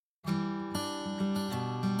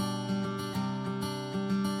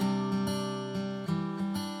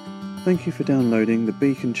Thank you for downloading the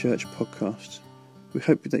Beacon Church podcast. We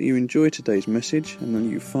hope that you enjoy today's message and that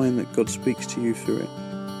you find that God speaks to you through it.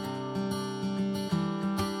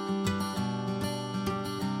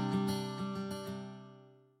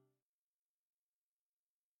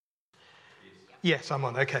 Yes, I'm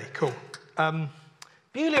on. Okay, cool.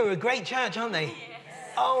 Beulah are a great church, aren't they? Yes.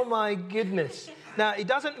 Oh my goodness. Now, it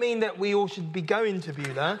doesn't mean that we all should be going to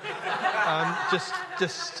Beulah,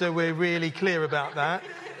 just so we're really clear about that,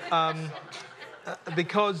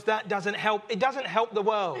 because that doesn't help. It doesn't help the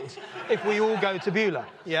world if we all go to Beulah,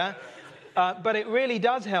 yeah? But it really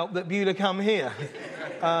does help that Beulah come here.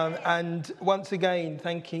 And once again,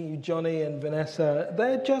 thank you, Johnny and Vanessa.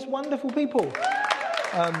 They're just wonderful people.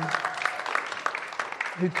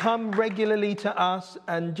 Who come regularly to us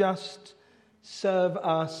and just serve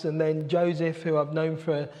us. And then Joseph, who I've known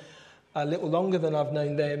for a little longer than I've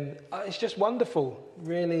known them. It's just wonderful.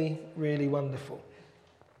 Really, really wonderful.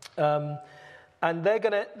 And they're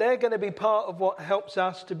gonna be part of what helps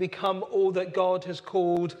us to become all that God has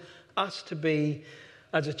called us to be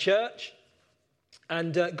as a church.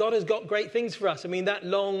 And God has got great things for us. I mean, this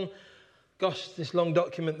long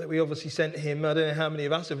document that we obviously sent him. I don't know how many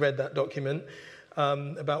of us have read that document.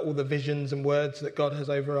 About all the visions and words that God has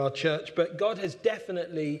over our church. But God has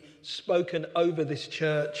definitely spoken over this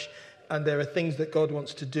church, and there are things that God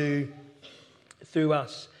wants to do through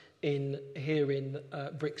us here in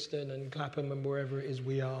Brixton and Clapham and wherever it is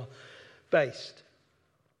we are based.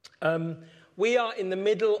 We are in the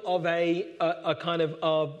middle of a kind of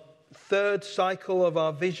our third cycle of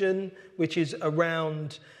our vision, which is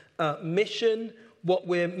around mission, what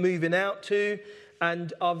we're moving out to.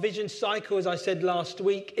 And our vision cycle, as I said last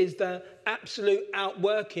week, is the absolute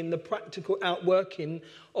outworking, the practical outworking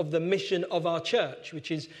of the mission of our church,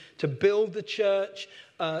 which is to build the church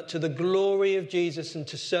to the glory of Jesus and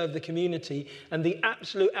to serve the community. And the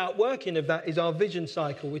absolute outworking of that is our vision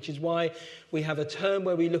cycle, which is why we have a term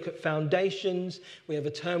where we look at foundations, we have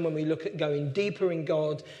a term when we look at going deeper in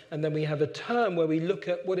God, and then we have a term where we look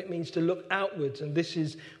at what it means to look outwards. And this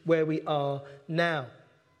is where we are now.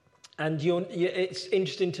 And it's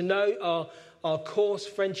interesting to know our course,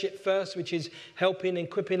 Friendship First, which is helping and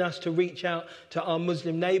equipping us to reach out to our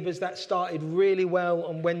Muslim neighbours. That started really well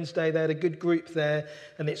on Wednesday. They had a good group there,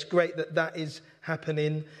 and it's great that is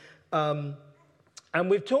happening. And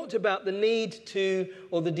we've talked about the need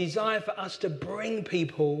or the desire for us to bring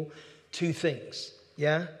people to things,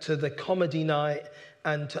 yeah, to the comedy night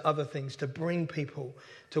and to other things, to bring people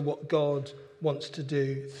to what God wants to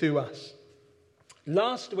do through us.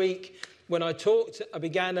 Last week, when I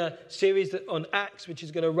began a series on Acts, which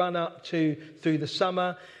is going to run up through the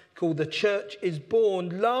summer, called The Church is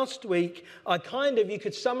Born. Last week, you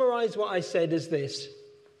could summarize what I said as this.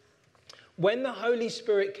 When the Holy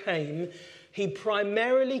Spirit came, he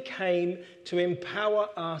primarily came to empower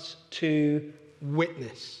us to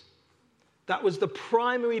witness. That was the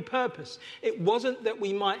primary purpose. It wasn't that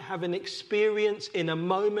we might have an experience in a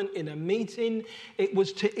moment, in a meeting. It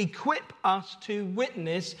was to equip us to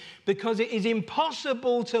witness, because it is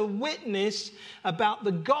impossible to witness about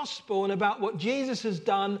the gospel and about what Jesus has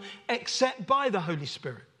done except by the Holy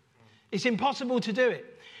Spirit. It's impossible to do it.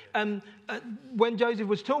 When Joseph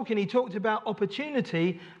was talking, he talked about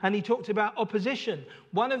opportunity and he talked about opposition.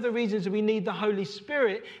 One of the reasons we need the Holy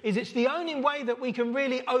Spirit is it's the only way that we can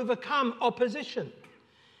really overcome opposition.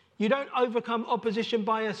 You don't overcome opposition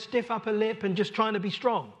by a stiff upper lip and just trying to be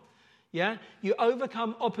strong. Yeah? You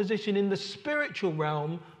overcome opposition in the spiritual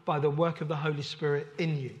realm by the work of the Holy Spirit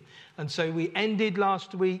in you. And so we ended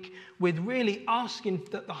last week with really asking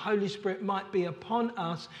that the Holy Spirit might be upon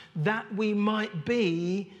us, that we might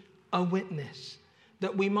be a witness,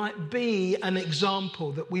 that we might be an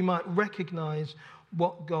example, that we might recognize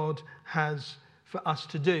what God has for us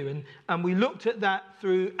to do. And we looked at that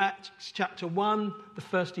through Acts chapter 1, the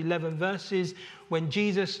first 11 verses, when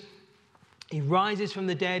Jesus, he rises from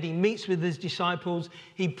the dead, he meets with his disciples,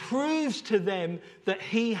 he proves to them that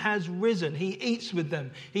he has risen. He eats with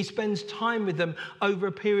them, he spends time with them over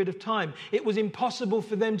a period of time. It was impossible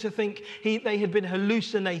for them to think they had been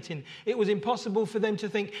hallucinating. It was impossible for them to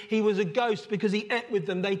think he was a ghost, because he ate with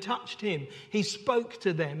them, they touched him, he spoke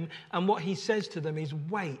to them, and what he says to them is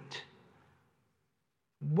wait.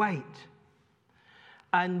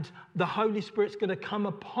 And the Holy Spirit's going to come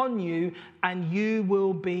upon you, and you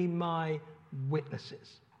will be my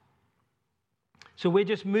witnesses. So we're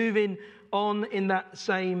just moving on in that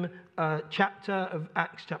same chapter of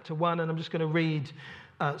Acts chapter 1, and I'm just going to read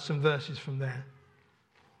some verses from there.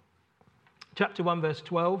 Chapter 1 verse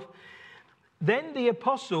 12. Then the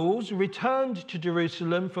apostles returned to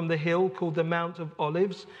Jerusalem from the hill called the Mount of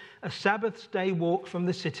Olives, a Sabbath day walk from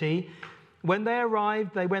the city. When they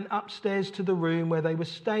arrived, they went upstairs to the room where they were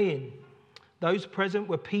staying. Those present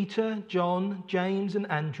were Peter, John, James and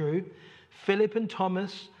Andrew, Philip and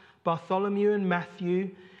Thomas, Bartholomew and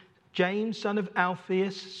Matthew, James, son of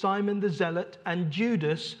Alphaeus, Simon the Zealot, and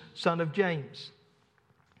Judas, son of James.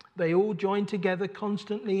 They all joined together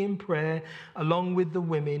constantly in prayer, along with the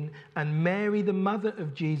women, and Mary, the mother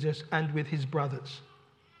of Jesus, and with his brothers.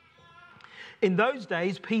 In those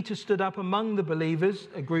days, Peter stood up among the believers,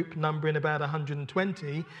 a group numbering about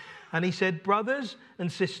 120, and he said, "Brothers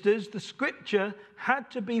and sisters, the scripture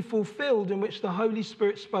had to be fulfilled in which the Holy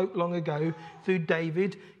Spirit spoke long ago through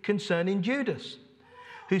David concerning Judas,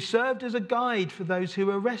 who served as a guide for those who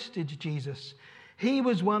arrested Jesus. He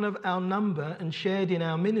was one of our number and shared in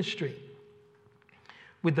our ministry.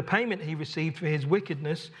 With the payment he received for his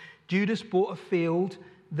wickedness, Judas bought a field.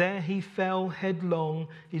 There he fell headlong.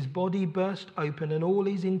 His body burst open and all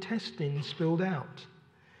his intestines spilled out.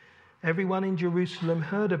 Everyone in Jerusalem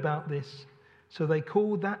heard about this, so they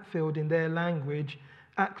called that field in their language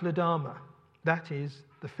Akladama, that is,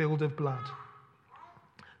 the field of blood.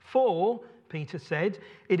 For, Peter said,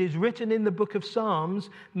 it is written in the book of Psalms,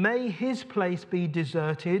 may his place be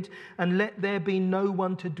deserted, and let there be no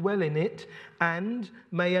one to dwell in it, and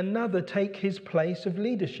may another take his place of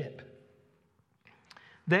leadership.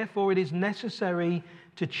 Therefore it is necessary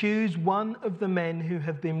to choose one of the men who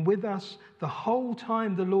have been with us the whole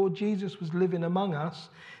time the Lord Jesus was living among us,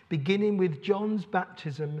 beginning with John's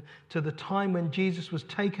baptism to the time when Jesus was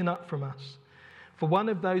taken up from us. For one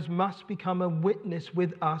of those must become a witness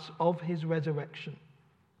with us of his resurrection."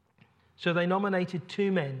 So they nominated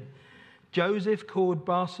 2 men, Joseph called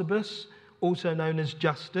Barsabas, also known as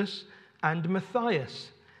Justus, and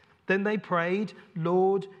Matthias. Then they prayed,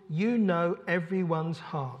 "Lord, you know everyone's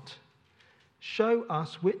heart. Show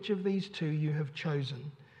us which of these 2 you have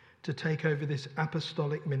chosen to take over this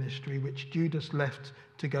apostolic ministry which Judas left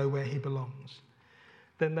to go where he belongs."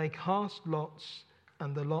 Then they cast lots,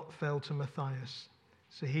 and the lot fell to Matthias.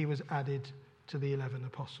 So he was added to the 11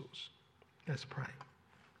 apostles. Let's pray.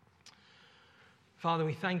 Father,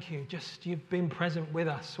 we thank you. You've been present with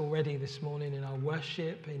us already this morning in our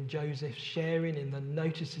worship, in Joseph's sharing, in the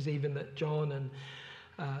notices even that John and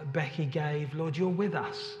Becky gave. Lord, you're with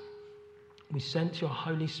us. We sense your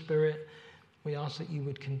Holy Spirit. We ask that you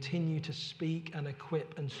would continue to speak and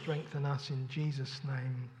equip and strengthen us in Jesus'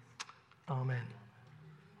 name. Amen.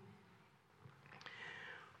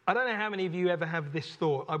 I don't know how many of you ever have this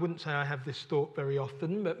thought. I wouldn't say I have this thought very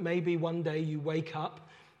often, but maybe one day you wake up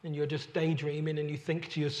and you're just daydreaming and you think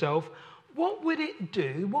to yourself, what would it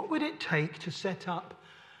do? What would it take to set up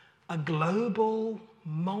a global,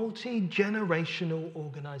 multi-generational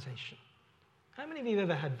organization? How many of you have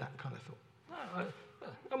ever had that kind of thought?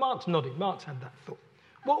 Mark's nodding. Mark's had that thought.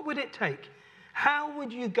 What would it take? How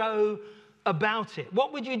would you go about it?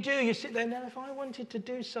 What would you do? You sit there, now if I wanted to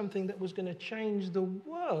do something that was going to change the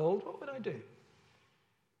world, what would I do?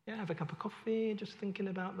 Yeah, have a cup of coffee, just thinking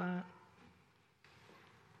about that.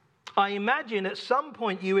 I imagine at some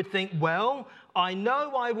point you would think, well, I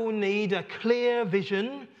know I will need a clear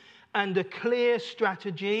vision and a clear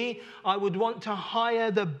strategy. I would want to hire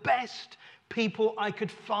the best people I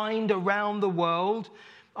could find around the world.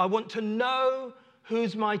 I want to know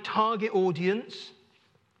who's my target audience.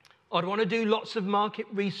 I'd want to do lots of market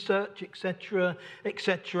research, etc.,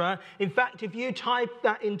 etc. In fact, if you type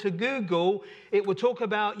that into Google, it will talk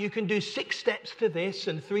about you can do 6 steps for this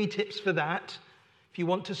and 3 tips for that if you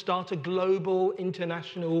want to start a global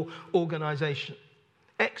international organization.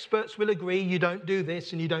 Experts will agree you don't do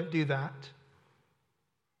this and you don't do that.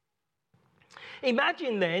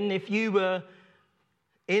 Imagine then if you were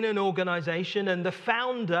in an organization and the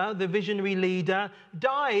founder, the visionary leader,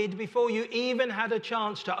 died before you even had a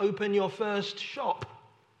chance to open your first shop.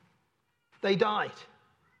 They died.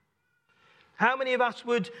 How many of us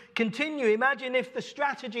would continue? Imagine if the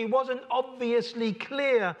strategy wasn't obviously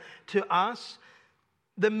clear to us.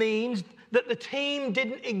 That means that the team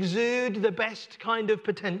didn't exude the best kind of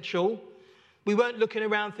potential. We weren't looking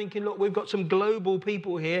around thinking, look, we've got some global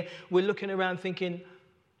people here. We're looking around thinking,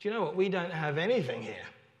 do you know what? We don't have anything here.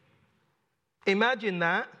 Imagine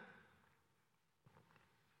that.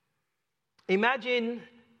 Imagine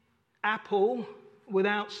Apple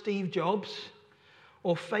without Steve Jobs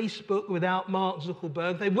or Facebook without Mark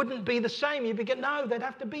Zuckerberg. They wouldn't be the same. You'd be going, no, they'd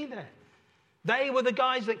have to be there. They were the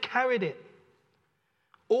guys that carried it.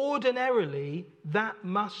 Ordinarily, that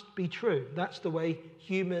must be true. That's the way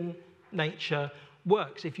human nature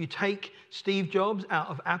works. If you take Steve Jobs out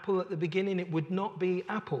of Apple at the beginning, it would not be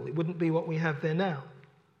Apple. It wouldn't be what we have there now.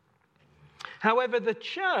 However, the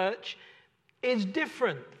church is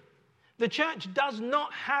different. The church does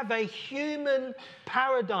not have a human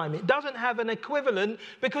paradigm. It doesn't have an equivalent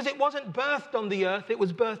because it wasn't birthed on the earth, it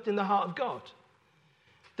was birthed in the heart of God.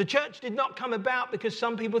 The church did not come about because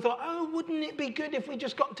some people thought, oh, wouldn't it be good if we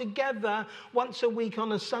just got together once a week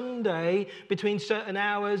on a Sunday between certain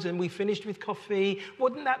hours and we finished with coffee?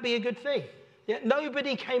 Wouldn't that be a good thing? Yeah,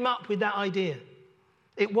 nobody came up with that idea.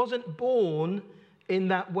 It wasn't born in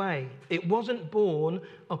that way. It wasn't born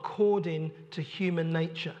according to human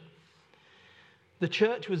nature. The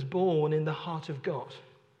church was born in the heart of God.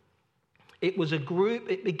 It was a group,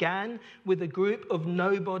 it began with a group of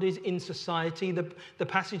nobodies in society. The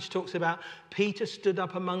passage talks about Peter stood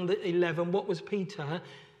up among the 11. What was Peter?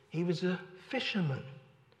 He was a fisherman.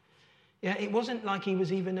 Yeah, it wasn't like he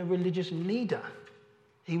was even a religious leader.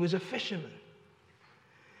 He was a fisherman.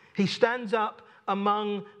 He stands up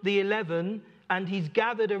among the 11 and he's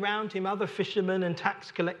gathered around him other fishermen and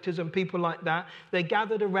tax collectors and people like that. They're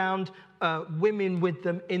gathered around women with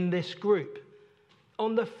them in this group.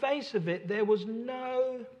 On the face of it, there was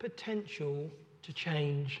no potential to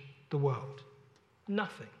change the world.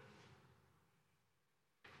 Nothing.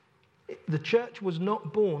 The church was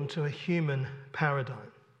not born to a human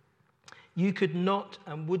paradigm. You could not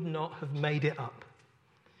and would not have made it up.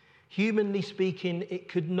 Humanly speaking, it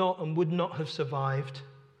could not and would not have survived.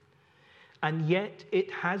 And yet it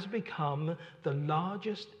has become the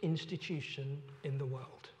largest institution in the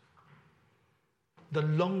world. The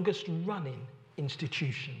longest running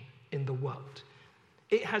institution in the world.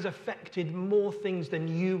 It has affected more things than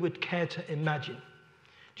you would care to imagine.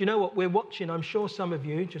 Do you know what we're watching? I'm sure some of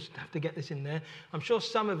you, just have to get this in there, I'm sure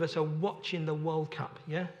some of us are watching the World Cup,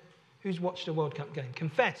 yeah? Who's watched a World Cup game?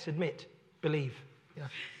 Confess, admit, believe. Yeah,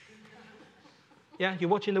 yeah, you're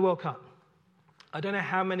watching the World Cup. I don't know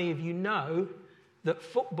how many of you know that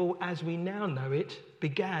football as we now know it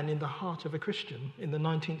began in the heart of a Christian in the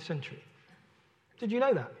 19th century. Did you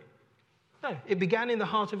know that? No, it began in the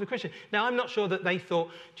heart of a Christian. Now, I'm not sure that they thought,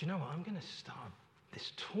 do you know what, I'm going to start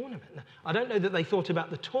this tournament. No, I don't know that they thought about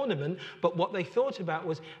the tournament, but what they thought about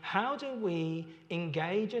was, how do we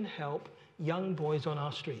engage and help young boys on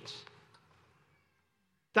our streets?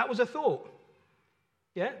 That was a thought.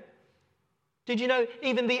 Yeah? Did you know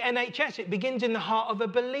even the NHS, it begins in the heart of a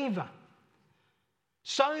believer.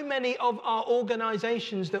 So many of our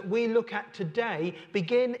organisations that we look at today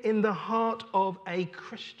begin in the heart of a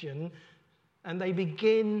Christian, and they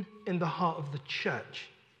begin in the heart of the church.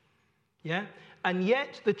 Yeah? And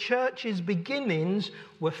yet the church's beginnings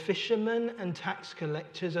were fishermen and tax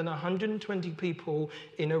collectors and 120 people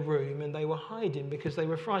in a room, and they were hiding because they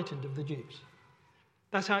were frightened of the Jews.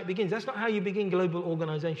 That's how it begins. That's not how you begin global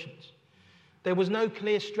organisations. There was no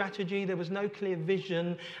clear strategy, there was no clear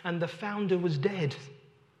vision, and the founder was dead.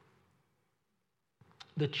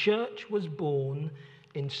 The church was born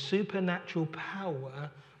in supernatural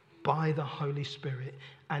power by the Holy Spirit,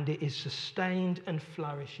 and it is sustained and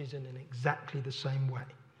flourishes in exactly the same way.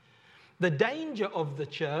 The danger of the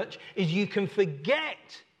church is you can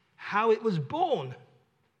forget how it was born.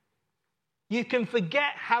 You can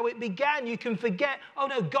forget how it began. You can forget, oh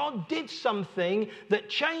no, God did something that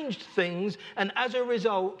changed things, and as a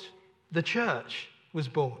result, the church was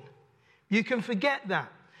born. You can forget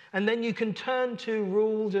that. And then you can turn to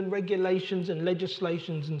rules and regulations and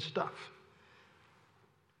legislations and stuff.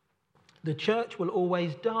 The church will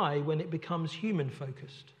always die when it becomes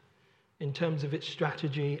human-focused in terms of its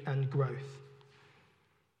strategy and growth.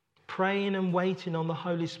 Praying and waiting on the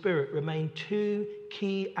Holy Spirit remain two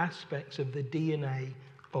key aspects of the DNA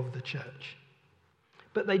of the church.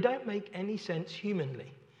 But they don't make any sense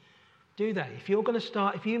humanly, do they? If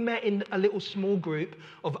you met in a little small group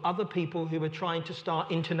of other people who were trying to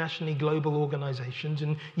start internationally global organizations,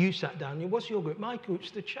 and you sat down, what's your group? My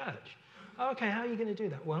group's the church. Oh, okay, how are you going to do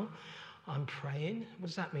that? Well, I'm praying. What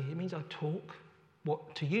does that mean? It means I talk.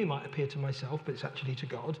 What to you might appear to myself, but it's actually to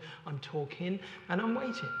God. I'm talking and I'm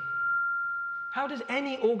waiting. How does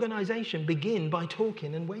any organization begin by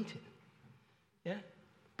talking and waiting? Yeah?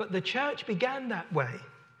 But the church began that way.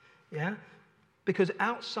 Yeah? Because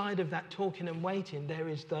outside of that talking and waiting, there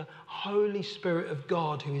is the Holy Spirit of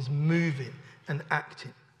God who is moving and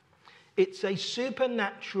acting. It's a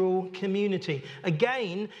supernatural community.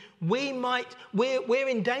 Again, we're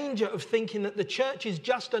in danger of thinking that the church is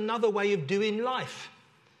just another way of doing life.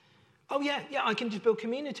 Oh yeah, I can just build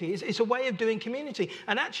community. It's a way of doing community.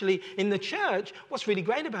 And actually, in the church, what's really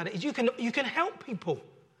great about it is you can help people.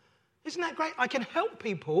 Isn't that great? I can help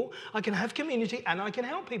people, I can have community, and I can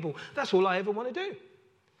help people. That's all I ever want to do.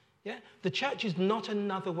 Yeah? The church is not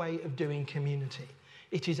another way of doing community.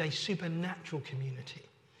 It is a supernatural community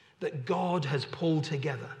that God has pulled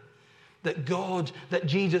together, that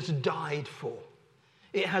Jesus died for.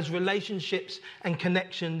 It has relationships and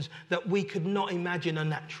connections that we could not imagine are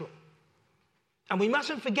natural. And we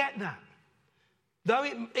mustn't forget that. Though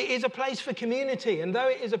it is a place for community and though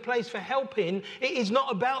it is a place for helping, it is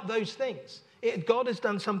not about those things. God has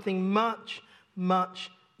done something much,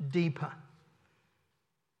 much deeper.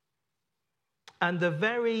 And the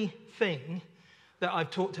very thing that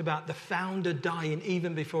I've talked about, the founder dying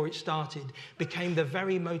even before it started, became the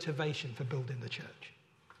very motivation for building the church.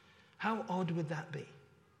 How odd would that be?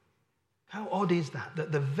 How odd is that?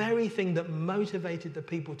 That the very thing that motivated the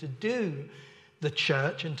people to do the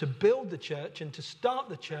church and to build the church and to start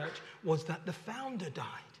the church was that the founder died.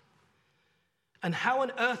 And how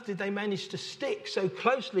on earth did they manage to stick so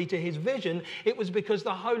closely to his vision? It was because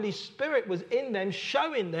the Holy Spirit was in them,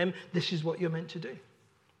 showing them this is what you're meant to do.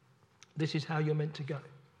 This is how you're meant to go.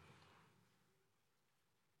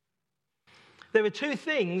 There are two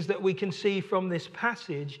things that we can see from this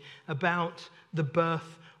passage about the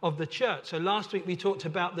birth of the church. So last week we talked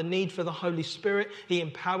about the need for the Holy Spirit. He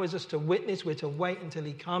empowers us to witness. We're to wait until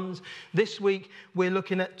he comes. This week we're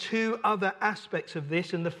looking at two other aspects of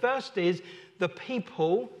this. And the first is the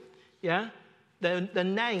people, the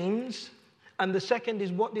names. And the second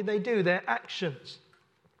is what did they do, their actions.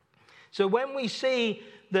 So when we see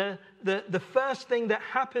the first thing that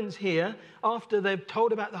happens here, after they've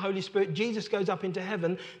told about the Holy Spirit, Jesus goes up into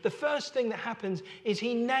heaven. The first thing that happens is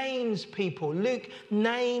he names people. Luke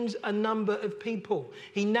names a number of people.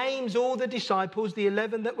 He names all the disciples, the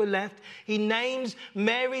 11 that were left. He names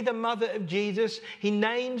Mary, the mother of Jesus. He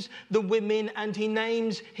names the women and he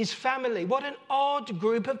names his family. What an odd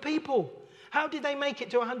group of people. How did they make it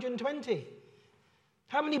to 120?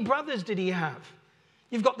 How many brothers did he have?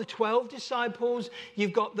 You've got the 12 disciples,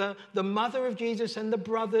 you've got the mother of Jesus and the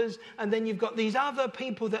brothers, and then you've got these other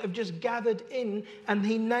people that have just gathered in, and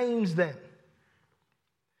he names them.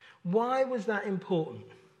 Why was that important?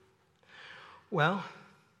 Well,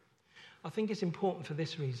 I think it's important for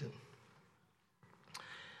this reason.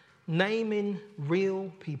 Naming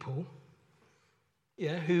real people,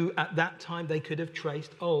 who at that time they could have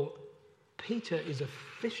traced, Peter is a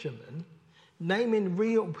fisherman. Naming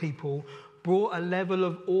real people brought a level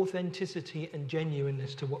of authenticity and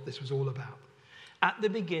genuineness to what this was all about. At the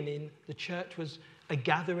beginning, the church was a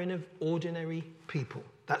gathering of ordinary people.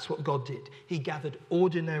 That's what God did. He gathered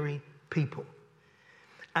ordinary people.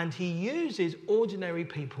 And he uses ordinary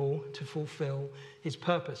people to fulfill his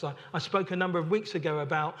purpose. I spoke a number of weeks ago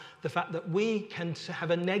about the fact that we can have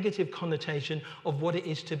a negative connotation of what it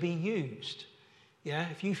is to be used. Yeah,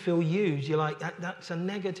 if you feel used, you're like, that's a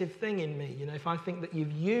negative thing in me. If I think that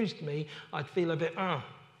you've used me, I'd feel a bit,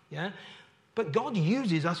 But God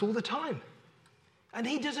uses us all the time. And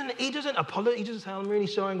he doesn't apologize. He doesn't say, I'm really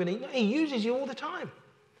sorry, He uses you all the time.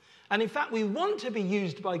 And in fact, we want to be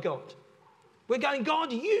used by God. We're going,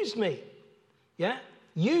 God, use me. Yeah?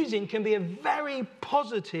 Using can be a very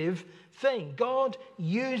positive thing. God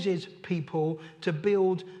uses people to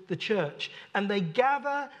build the church. And they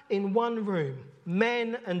gather in one room,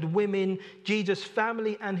 men and women, Jesus'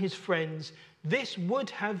 family and his friends. This would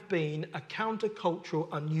have been a countercultural,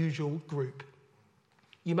 unusual group.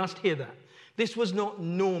 You must hear that. This was not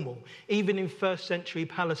normal, even in first century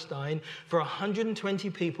Palestine, for 120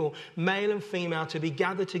 people, male and female, to be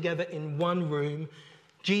gathered together in one room,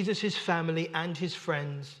 Jesus, his family and his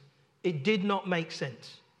friends. It did not make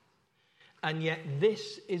sense. And yet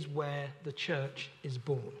this is where the church is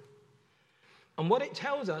born. And what it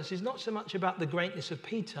tells us is not so much about the greatness of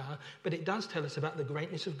Peter, but it does tell us about the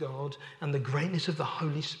greatness of God and the greatness of the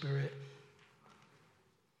Holy Spirit.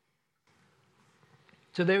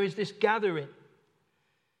 So there is this gathering.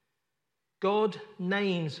 God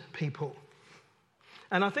names people.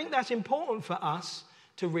 And I think that's important for us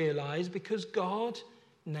to realize because God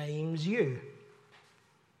names you.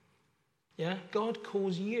 Yeah, God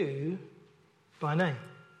calls you by name.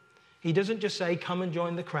 He doesn't just say, come and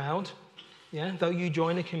join the crowd. Yeah, though you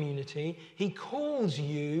join a community, he calls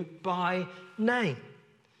you by name.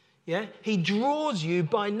 Yeah, he draws you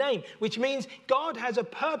by name, which means God has a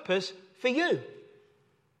purpose for you.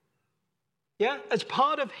 Yeah, as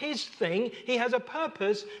part of his thing, he has a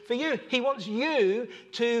purpose for you. He wants you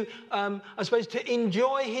to, to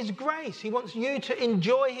enjoy his grace. He wants you to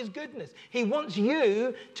enjoy his goodness. He wants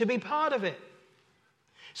you to be part of it.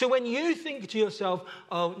 So when you think to yourself,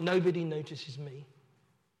 oh, nobody notices me.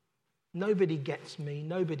 Nobody gets me.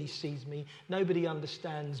 Nobody sees me. Nobody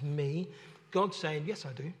understands me. God's saying, yes,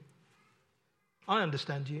 I do. I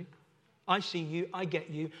understand you. I see you. I get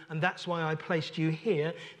you. And that's why I placed you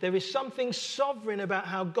here. There is something sovereign about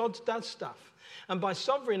how God does stuff. And by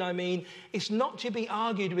sovereign, I mean, it's not to be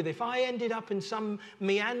argued with. If I ended up in some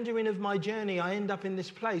meandering of my journey, I end up in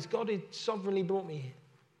this place. God has sovereignly brought me here.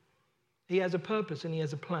 He has a purpose and he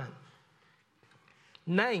has a plan.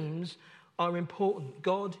 Names are important.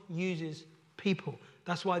 God uses people.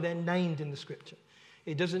 That's why they're named in the scripture.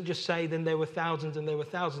 It doesn't just say then there were thousands and there were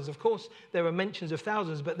thousands. Of course, there are mentions of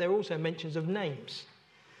thousands, but there are also mentions of names.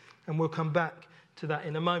 And we'll come back to that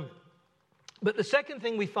in a moment. But the second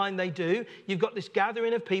thing we find they do, you've got this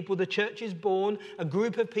gathering of people, the church is born, a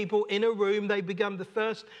group of people in a room, they become the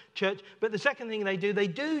first church. But the second thing they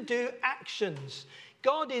do actions.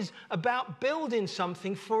 God is about building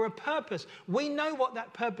something for a purpose. We know what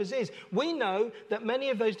that purpose is. We know that many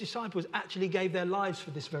of those disciples actually gave their lives for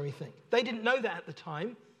this very thing. They didn't know that at the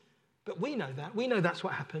time, but we know that. We know that's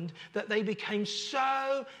what happened, that they became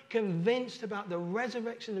so convinced about the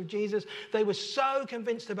resurrection of Jesus. They were so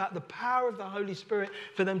convinced about the power of the Holy Spirit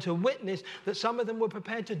for them to witness that some of them were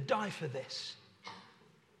prepared to die for this.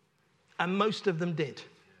 And most of them did.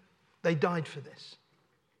 They died for this.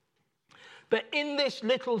 But in this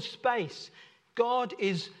little space, God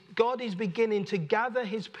is beginning to gather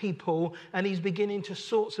his people and he's beginning to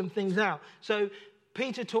sort some things out. So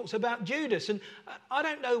Peter talks about Judas. And I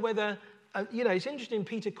don't know whether, it's interesting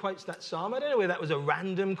Peter quotes that psalm. I don't know whether that was a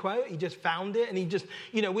random quote. He just found it and he just,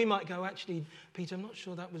 we might go, actually, Peter, I'm not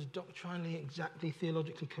sure that was doctrinally exactly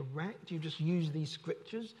theologically correct. You just use these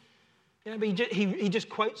scriptures. But he just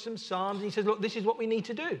quotes some psalms and he says, look, this is what we need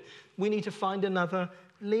to do. We need to find another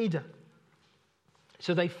leader.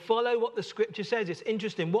 So they follow what the scripture says. It's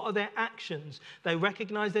interesting. What are their actions? They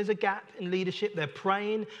recognize there's a gap in leadership. They're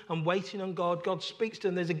praying and waiting on God. God speaks to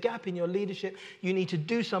them. There's a gap in your leadership. You need to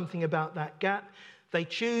do something about that gap. They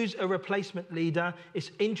choose a replacement leader. It's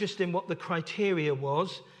interesting what the criteria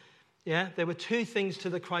was. There were two things to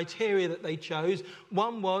the criteria that they chose.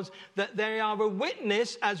 One was that they are a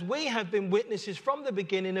witness, as we have been witnesses from the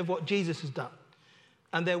beginning of what Jesus has done.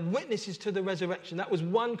 And they're witnesses to the resurrection. That was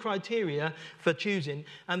one criteria for choosing.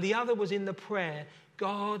 And the other was in the prayer,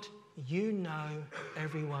 God, you know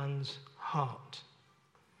everyone's heart.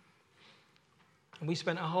 And we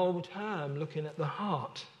spent a whole term looking at the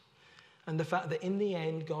heart and the fact that in the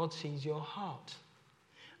end, God sees your heart.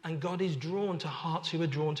 And God is drawn to hearts who are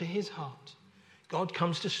drawn to his heart. God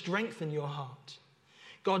comes to strengthen your heart.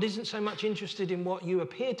 God isn't so much interested in what you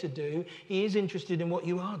appear to do. He is interested in what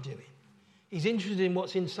you are doing. He's interested in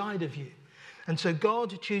what's inside of you. And so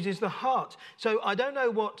God chooses the heart. So I don't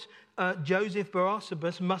know what Joseph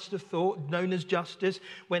Barsabbas must have thought, known as Justus,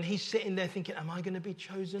 when he's sitting there thinking, am I going to be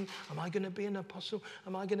chosen? Am I going to be an apostle?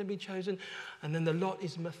 Am I going to be chosen? And then the lot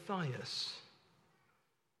is Matthias.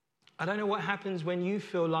 I don't know what happens when you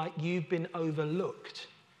feel like you've been overlooked.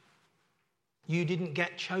 You didn't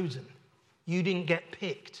get chosen. You didn't get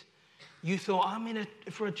picked. You thought, I'm in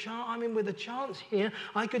with a chance here.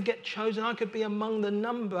 I could get chosen. I could be among the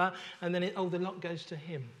number. And then the lot goes to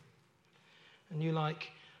him. And you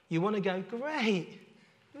want to go, great,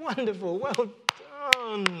 wonderful, well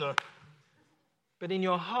done. But in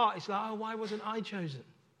your heart, it's like, why wasn't I chosen?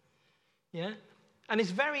 Yeah? And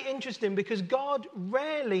it's very interesting because God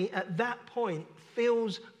rarely at that point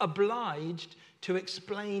feels obliged to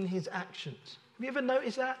explain his actions. Have you ever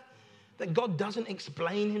noticed that? That God doesn't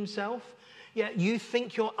explain himself. Yeah, you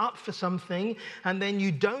think you're up for something and then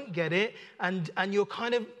you don't get it and you're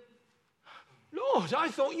kind of, Lord, I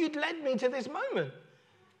thought you'd led me to this moment.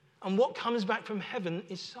 And what comes back from heaven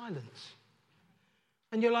is silence.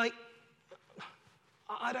 And you're like,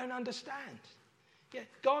 I don't understand. Yeah,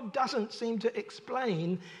 God doesn't seem to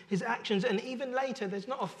explain his actions. And even later, there's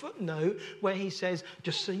not a footnote where he says,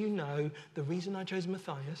 just so you know, the reason I chose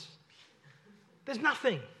Matthias, there's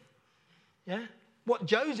nothing. Yeah? What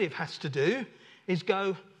Joseph has to do is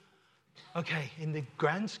go, okay, in the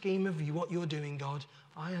grand scheme of what you're doing, God,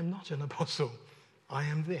 I am not an apostle. I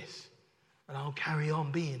am this. And I'll carry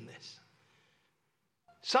on being this.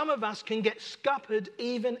 Some of us can get scuppered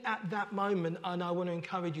even at that moment. And I want to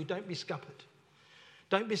encourage you, don't be scuppered.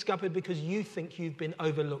 Don't be scuppered because you think you've been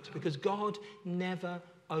overlooked. Because God never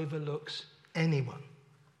overlooks anyone.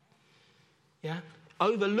 Yeah?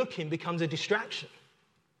 Overlooking becomes a distraction.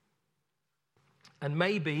 And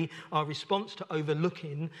maybe our response to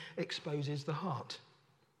overlooking exposes the heart.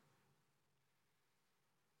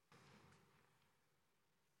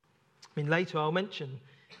 Later I'll mention,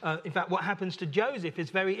 in fact, what happens to Joseph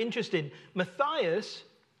is very interesting. Matthias,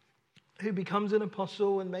 who becomes an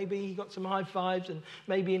apostle, and maybe he got some high fives, and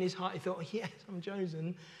maybe in his heart he thought, oh, yes, I'm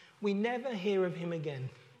chosen. We never hear of him again.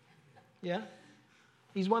 Yeah?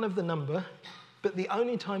 He's one of the number, but the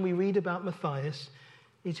only time we read about Matthias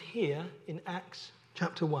is here in Acts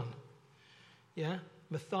chapter 1. Yeah?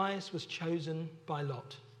 Matthias was chosen by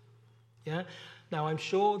Lot. Yeah? Now, I'm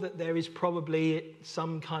sure that there is probably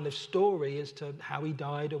some kind of story as to how he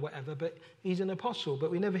died or whatever, but he's an apostle,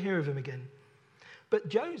 but we never hear of him again. But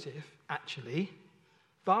Joseph, actually,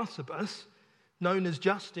 Barsabas, known as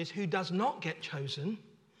Justice, who does not get chosen,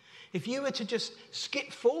 if you were to just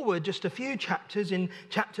skip forward just a few chapters in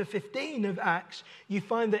chapter 15 of Acts, you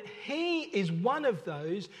find that he is one of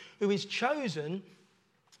those who is chosen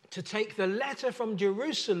to take the letter from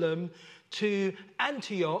Jerusalem to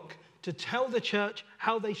Antioch to tell the church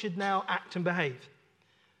how they should now act and behave.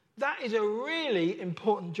 That is a really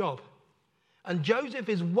important job. And Joseph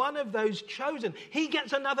is one of those chosen. He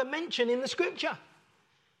gets another mention in the scripture.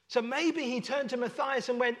 So maybe he turned to Matthias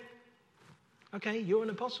and went, okay, you're an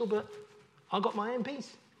apostle, but I got my own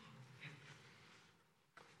piece.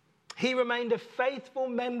 He remained a faithful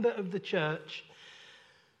member of the church,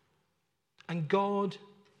 and God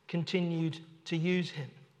continued to use him.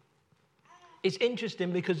 It's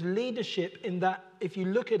interesting because leadership in that, if you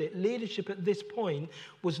look at it, leadership at this point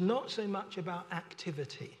was not so much about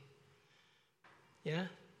activity. Yeah?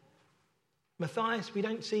 Matthias, we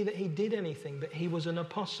don't see that he did anything, but he was an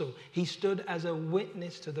apostle. He stood as a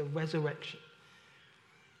witness to the resurrection.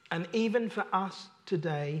 And even for us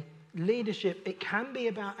today, leadership, it can be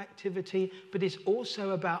about activity, but it's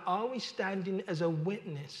also about, are we standing as a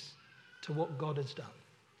witness to what God has done?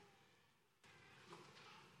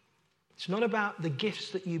 It's not about the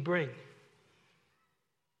gifts that you bring.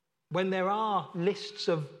 When there are lists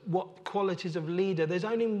of what qualities of leader, there's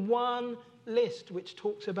only one list which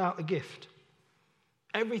talks about a gift.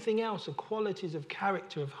 Everything else are qualities of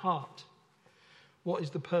character, of heart. What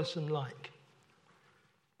is the person like?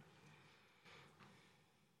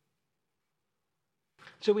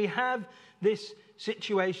 So we have this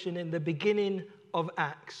situation in the beginning of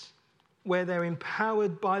Acts where they're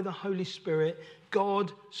empowered by the Holy Spirit.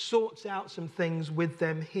 God sorts out some things with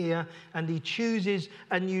them here, and he chooses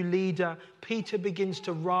a new leader. Peter begins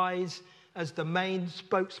to rise as the main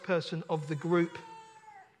spokesperson of the group.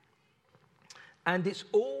 And it's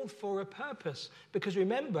all for a purpose. Because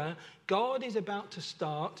remember, God is about to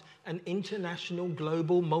start an international,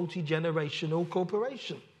 global, multi-generational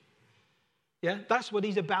corporation. Yeah, that's what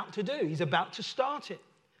he's about to do. He's about to start it.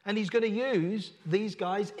 And he's going to use these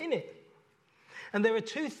guys in it. And there are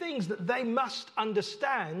two things that they must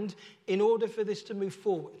understand in order for this to move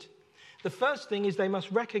forward. The first thing is they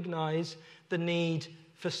must recognize the need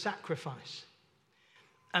for sacrifice.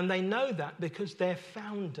 And they know that because their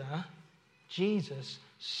founder, Jesus,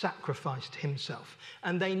 sacrificed himself.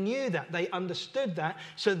 And they knew that, they understood that,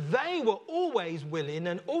 so they were always willing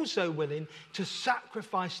and also willing to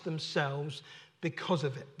sacrifice themselves because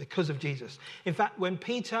of it, because of Jesus. In fact, when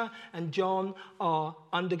Peter and John are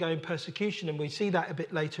undergoing persecution, and we see that a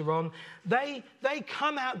bit later on, they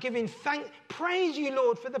come out giving praise you,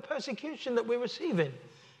 Lord, for the persecution that we're receiving.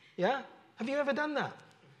 Yeah? Have you ever done that?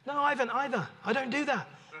 No, I haven't either. I don't do that.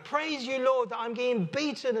 Praise you, Lord, that I'm getting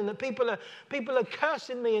beaten and that people are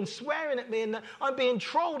cursing me and swearing at me and that I'm being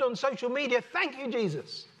trolled on social media. Thank you,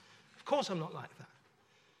 Jesus. Of course I'm not like that.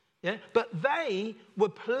 Yeah? But they were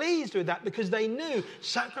pleased with that because they knew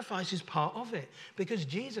sacrifice is part of it, because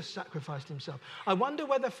Jesus sacrificed himself. I wonder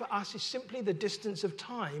whether for us it's simply the distance of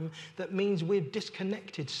time that means we've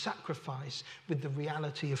disconnected sacrifice with the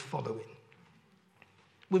reality of following.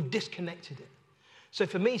 We've disconnected it. So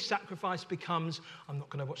for me, sacrifice becomes, I'm not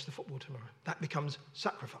going to watch the football tomorrow. That becomes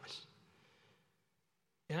sacrifice.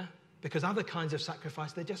 Yeah? Because other kinds of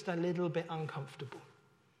sacrifice, they're just a little bit uncomfortable.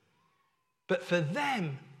 But for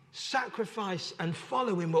them, sacrifice and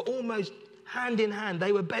following were almost hand in hand.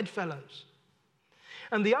 They were bedfellows.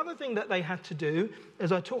 And the other thing that they had to do,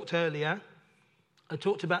 as I talked earlier, I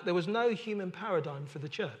talked about there was no human paradigm for the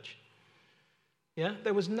church. Yeah?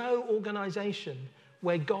 There was no organization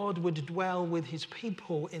where God would dwell with his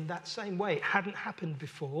people in that same way. It hadn't happened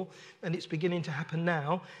before, and it's beginning to happen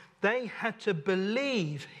now. They had to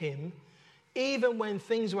believe him even when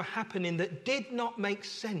things were happening that did not make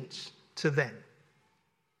sense to them.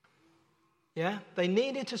 Yeah? They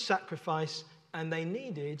needed to sacrifice, and they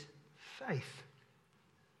needed faith.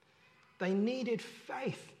 They needed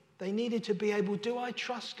faith. They needed to be able, do I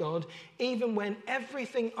trust God even when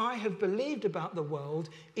everything I have believed about the world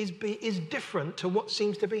is different to what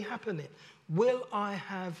seems to be happening? Will I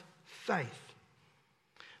have faith?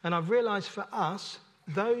 And I've realized for us,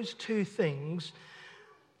 those two things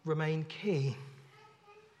remain key.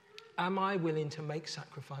 Am I willing to make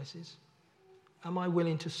sacrifices? Am I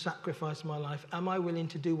willing to sacrifice my life? Am I willing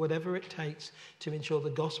to do whatever it takes to ensure the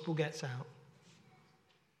gospel gets out?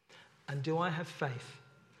 And do I have faith?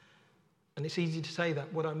 And it's easy to say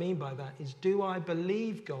that. What I mean by that is, do I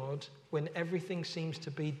believe God when everything seems to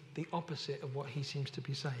be the opposite of what he seems to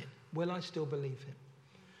be saying? Will I still believe him?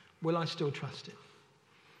 Will I still trust him?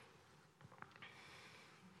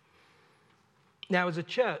 Now, as a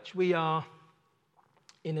church, we are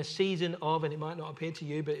in a season of, and it might not appear to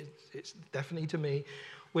you, but it's definitely to me,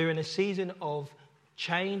 we're in a season of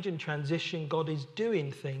change and transition. God is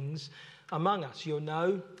doing things among us. You'll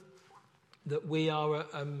know that we are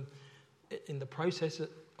in the process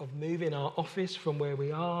of moving our office from where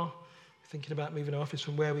we are, thinking about moving our office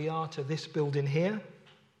from where we are to this building here.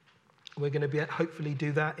 We're going to hopefully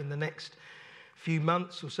do that in the next few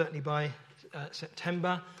months, or certainly by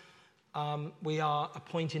September. We are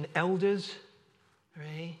appointing elders.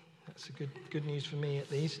 Right? That's a good news for me, at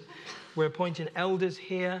least. We're appointing elders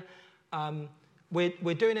here.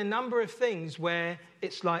 We're doing a number of things where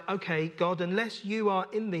it's like, okay, God, unless you are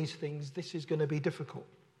in these things, this is going to be difficult.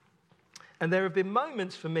 And there have been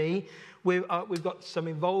moments for me, we've got some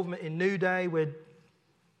involvement in New Day. We're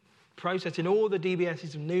processing all the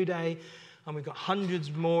DBSs of New Day, and we've got hundreds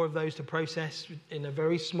more of those to process in a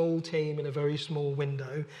very small team, in a very small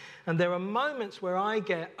window. And there are moments where I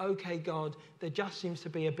get, okay, God, there just seems to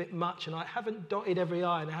be a bit much, and I haven't dotted every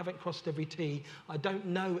I and I haven't crossed every T. I don't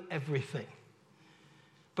know everything.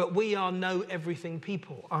 But we are know everything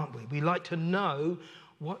people, aren't we? We like to know,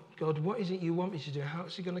 God, what is it you want me to do? How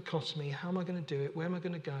is it going to cost me? How am I going to do it? Where am I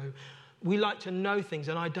going to go? We like to know things,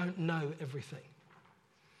 and I don't know everything.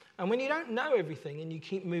 And when you don't know everything and you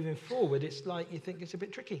keep moving forward, it's like you think it's a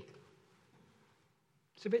bit tricky.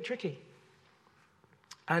 It's a bit tricky.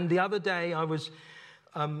 And the other day I was,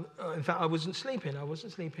 in fact, I wasn't sleeping, and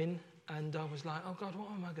I was like, oh God,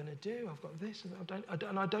 what am I going to do? I've got this,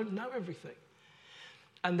 and I don't know everything.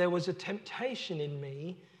 And there was a temptation in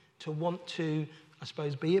me to want to, I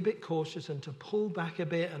suppose, be a bit cautious and to pull back a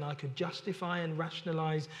bit, and I could justify and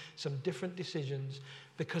rationalize some different decisions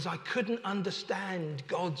because I couldn't understand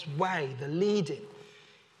God's way, the leading.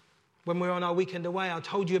 When we're on our weekend away, I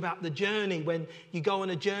told you about the journey, when you go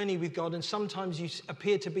on a journey with God, and sometimes you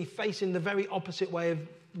appear to be facing the very opposite way of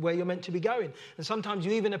where you're meant to be going. And sometimes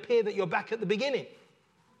you even appear that you're back at the beginning.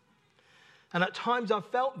 And at times I've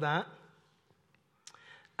felt that.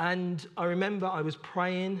 And I remember I was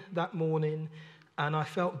praying that morning, and I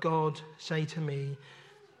felt God say to me,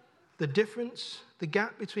 the difference, the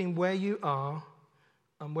gap between where you are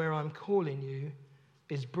and where I'm calling you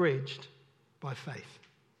is bridged by faith.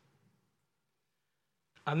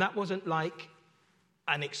 And that wasn't like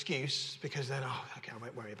an excuse because then, okay, I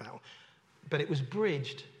won't worry about it. But it was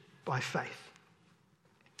bridged by faith.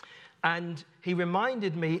 And he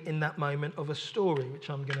reminded me in that moment of a story, which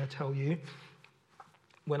I'm going to tell you.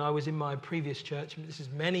 When I was in my previous church, this is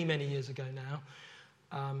many, many years ago now,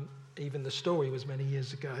 even the story was many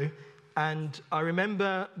years ago, and I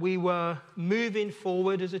remember we were moving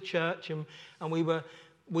forward as a church, and we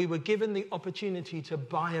were given the opportunity to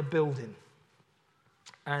buy a building.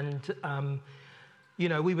 And,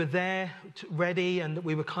 we were there ready, and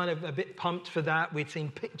we were kind of a bit pumped for that. We'd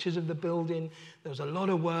seen pictures of the building. There was a lot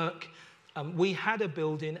of work. We had a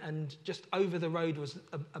building, and just over the road was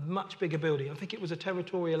a much bigger building. I think it was a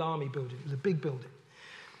Territorial Army building. It was a big building.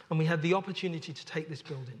 And we had the opportunity to take this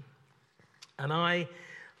building. And I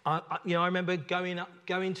remember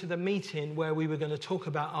going to the meeting where we were going to talk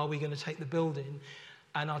about, are we going to take the building?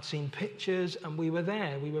 And I'd seen pictures, and we were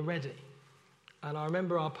there. We were ready. And I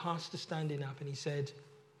remember our pastor standing up, and he said,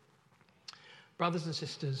 brothers and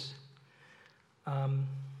sisters,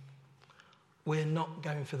 we're not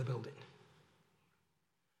going for the building.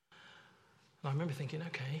 And I remember thinking,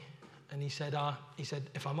 okay. And he said,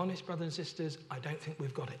 if I'm honest, brothers and sisters, I don't think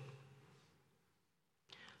we've got it.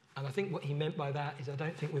 And I think what he meant by that is I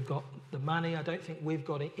don't think we've got the money. I don't think we've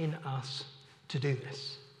got it in us to do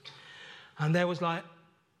this. And there was like,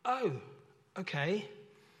 oh, okay.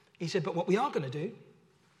 He said, but what we are going to do,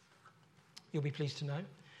 you'll be pleased to know,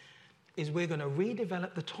 is we're going to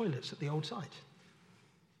redevelop the toilets at the old site.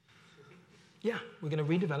 Yeah, we're going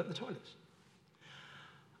to redevelop the toilets.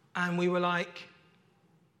 And we were like,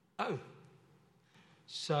 oh.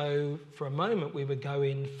 So for a moment we were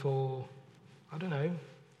going for, I don't know,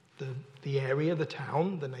 the area, the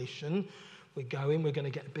town, the nation. We're going to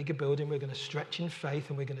get a bigger building, we're going to stretch in faith,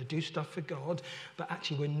 and we're going to do stuff for God. But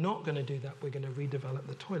actually we're not going to do that, we're going to redevelop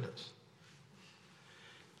the toilets.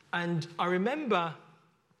 And I remember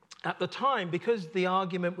at the time, because the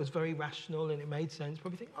argument was very rational and it made sense,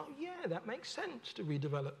 probably think, oh yeah, that makes sense to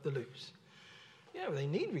redevelop the loops. Yeah, well, they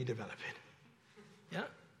need redeveloping. Yeah.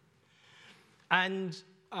 And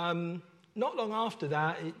not long after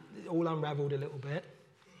that, it all unraveled a little bit.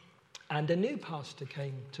 And a new pastor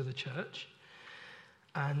came to the church.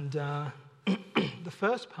 And the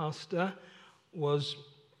first pastor was,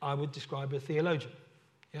 I would describe, a theologian.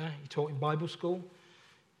 Yeah, he taught in Bible school.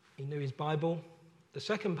 He knew his Bible. The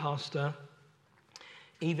second pastor,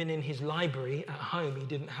 even in his library at home, he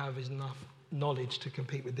didn't have enough knowledge to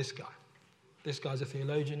compete with this guy. This guy's a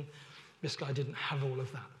theologian. This guy didn't have all of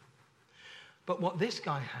that. But what this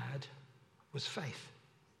guy had was faith.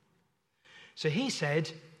 So he said,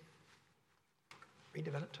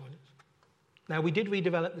 redevelop toilets. Now, we did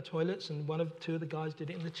redevelop the toilets, and two of the guys did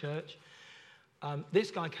it in the church.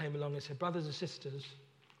 This guy came along and said, brothers and sisters,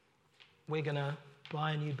 we're going to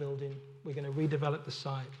buy a new building. We're going to redevelop the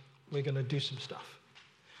site. We're going to do some stuff.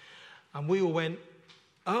 And we all went,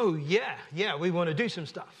 oh, yeah, we want to do some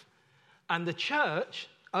stuff. And the church,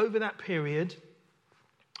 over that period,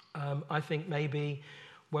 I think maybe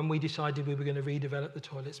when we decided we were going to redevelop the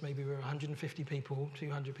toilets, maybe we were 150 people,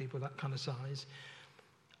 200 people, that kind of size.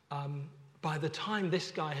 By the time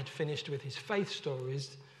this guy had finished with his faith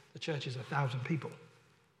stories, the church is 1,000 people.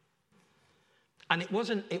 And it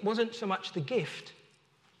wasn't so much the gift,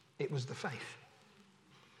 it was the faith.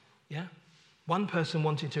 Yeah? One person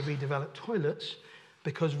wanted to redevelop toilets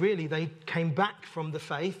because really they came back from the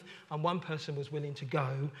faith, and one person was willing to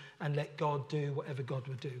go and let God do whatever God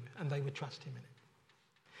would do, and they would trust him in it.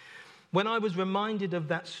 When I was reminded of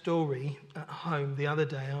that story at home the other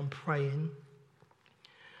day, I'm praying,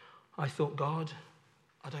 I thought, God,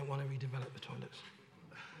 I don't want to redevelop the toilets.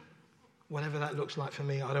 Whatever that looks like for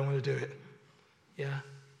me, I don't want to do it. Yeah?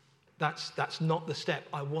 That's not the step.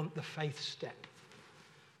 I want the faith step.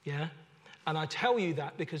 Yeah? And I tell you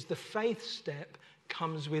that because the faith step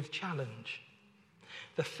comes with challenge.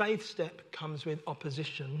 The faith step comes with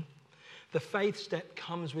opposition. The faith step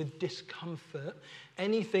comes with discomfort.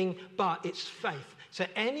 Anything but it's faith. So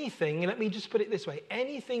anything, let me just put it this way,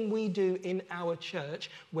 anything we do in our church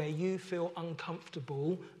where you feel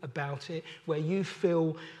uncomfortable about it, where you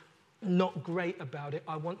feel not great about it,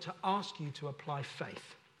 I want to ask you to apply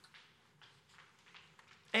faith.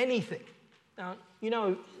 Anything. Now,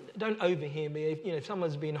 don't overhear me. If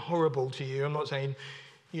someone's been horrible to you, I'm not saying,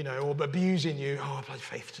 or abusing you, apply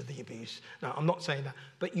faith to the abuse. No, I'm not saying that.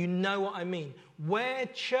 But you know what I mean. Where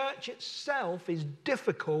church itself is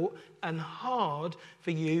difficult and hard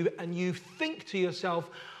for you, and you think to yourself,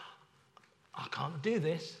 I can't do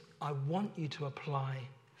this, I want you to apply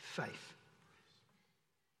faith.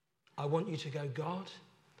 I want you to go, God,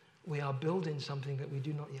 we are building something that we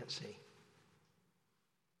do not yet see.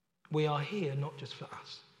 We are here not just for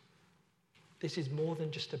us. This is more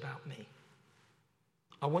than just about me.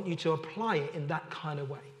 I want you to apply it in that kind of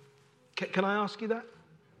way. Can I ask you that?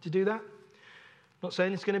 To do that? I'm not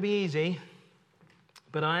saying it's going to be easy,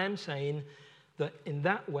 but I am saying that in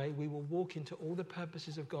that way we will walk into all the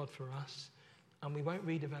purposes of God for us, and we won't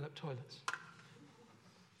redevelop toilets.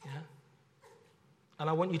 Yeah? And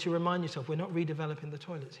I want you to remind yourself, we're not redeveloping the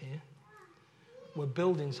toilets here. We're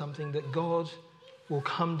building something that God will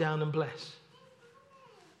come down and bless.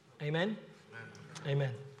 Amen?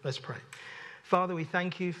 Amen. Let's pray. Father, we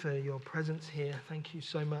thank you for your presence here. Thank you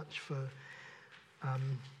so much for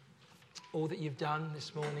all that you've done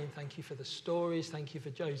this morning. Thank you for the stories. Thank you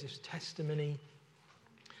for Joseph's testimony.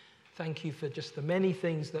 Thank you for just the many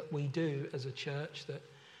things that we do as a church that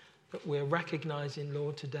we're recognizing,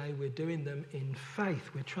 Lord, today. We're doing them in faith.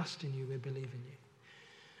 We're trusting you. We're believing you.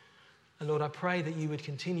 And Lord, I pray that you would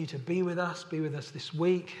continue to be with us this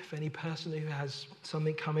week. If any person who has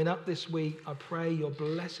something coming up this week, I pray your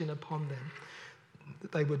blessing upon them,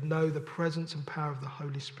 that they would know the presence and power of the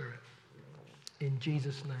Holy Spirit. In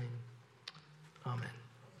Jesus' name, amen.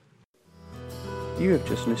 You have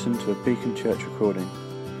just listened to a Beacon Church recording.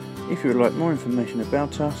 If you would like more information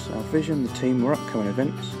about us, our vision, the team or upcoming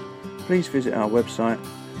events, please visit our website,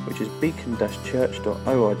 which is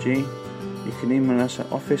beacon-church.org. You can email us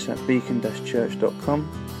at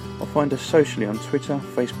office@beacon-church.com or find us socially on Twitter,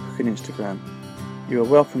 Facebook and Instagram. You are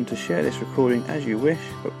welcome to share this recording as you wish,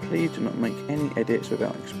 but please do not make any edits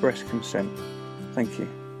without express consent. Thank you.